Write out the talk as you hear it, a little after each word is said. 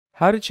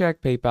How to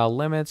check PayPal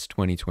limits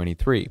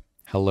 2023.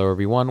 Hello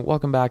everyone,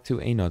 welcome back to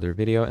another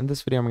video. In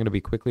this video, I'm going to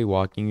be quickly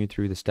walking you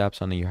through the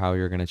steps on how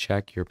you're going to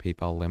check your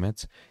PayPal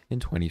limits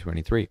in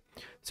 2023.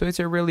 So it's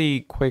a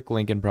really quick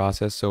link-in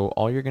process. So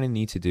all you're going to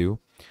need to do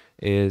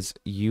is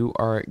you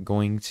are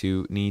going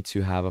to need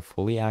to have a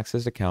fully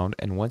accessed account.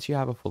 And once you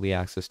have a fully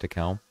accessed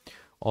account,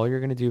 all you're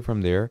going to do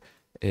from there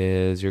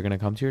is you're going to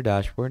come to your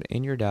dashboard.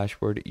 In your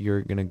dashboard,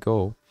 you're going to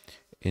go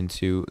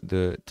into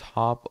the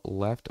top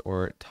left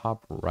or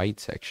top right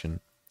section.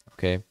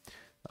 Okay.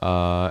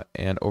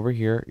 And over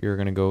here, you're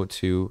going to go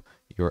to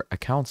your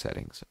account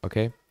settings.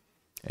 Okay.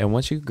 And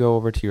once you go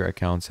over to your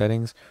account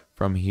settings,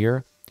 from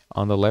here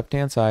on the left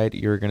hand side,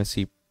 you're going to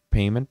see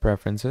payment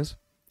preferences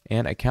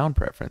and account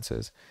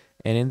preferences.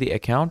 And in the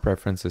account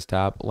preferences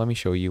tab, let me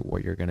show you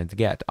what you're going to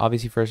get.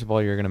 Obviously, first of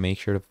all, you're going to make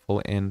sure to fill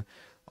in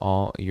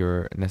all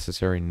your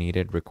necessary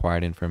needed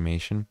required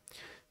information,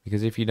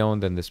 because if you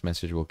don't, then this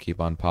message will keep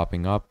on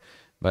popping up.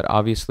 But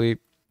obviously,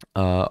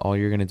 all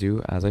you're going to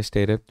do, as I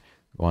stated,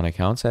 go on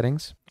account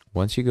settings.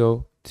 Once you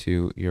go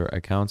to your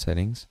account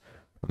settings,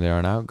 from there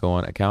on out, go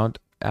on account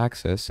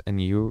access,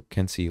 and you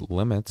can see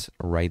limits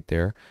right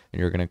there. And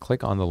you're going to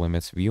click on the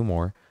limits, view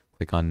more,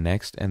 click on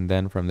next. And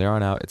then from there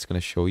on out, it's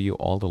going to show you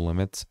all the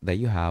limits that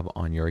you have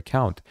on your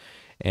account.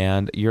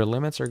 And your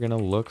limits are going to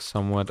look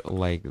somewhat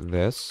like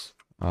this.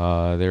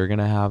 They're going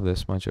to have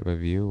this much of a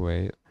view.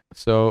 Wait.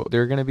 So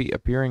they're going to be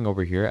appearing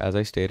over here, as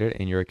I stated,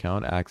 in your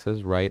account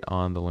access right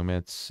on the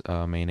limits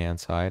main hand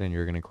side, and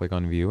you're going to click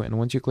on view. And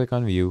once you click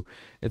on view,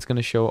 it's going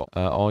to show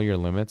all your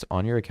limits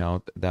on your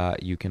account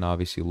that you can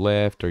obviously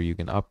lift or you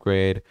can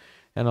upgrade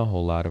and a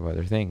whole lot of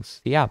other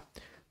things. Yeah,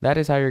 that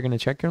is how you're going to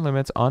check your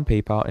limits on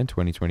PayPal in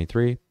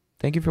 2023.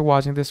 Thank you for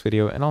watching this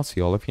video, and I'll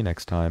see all of you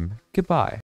next time. Goodbye.